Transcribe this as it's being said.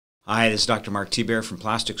Hi, this is Dr. Mark Thibert from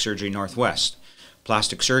Plastic Surgery Northwest,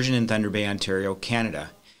 plastic surgeon in Thunder Bay, Ontario,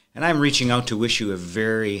 Canada. And I'm reaching out to wish you a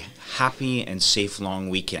very happy and safe long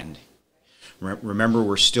weekend. Remember,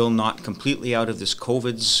 we're still not completely out of this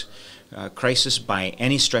COVID's crisis by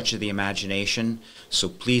any stretch of the imagination, so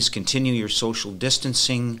please continue your social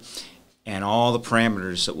distancing and all the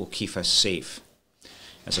parameters that will keep us safe.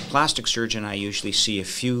 As a plastic surgeon, I usually see a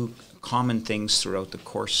few common things throughout the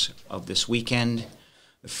course of this weekend.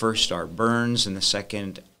 The first are burns, and the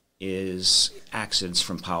second is accidents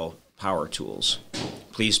from power tools.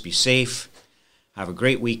 Please be safe. Have a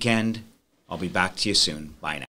great weekend. I'll be back to you soon. Bye now.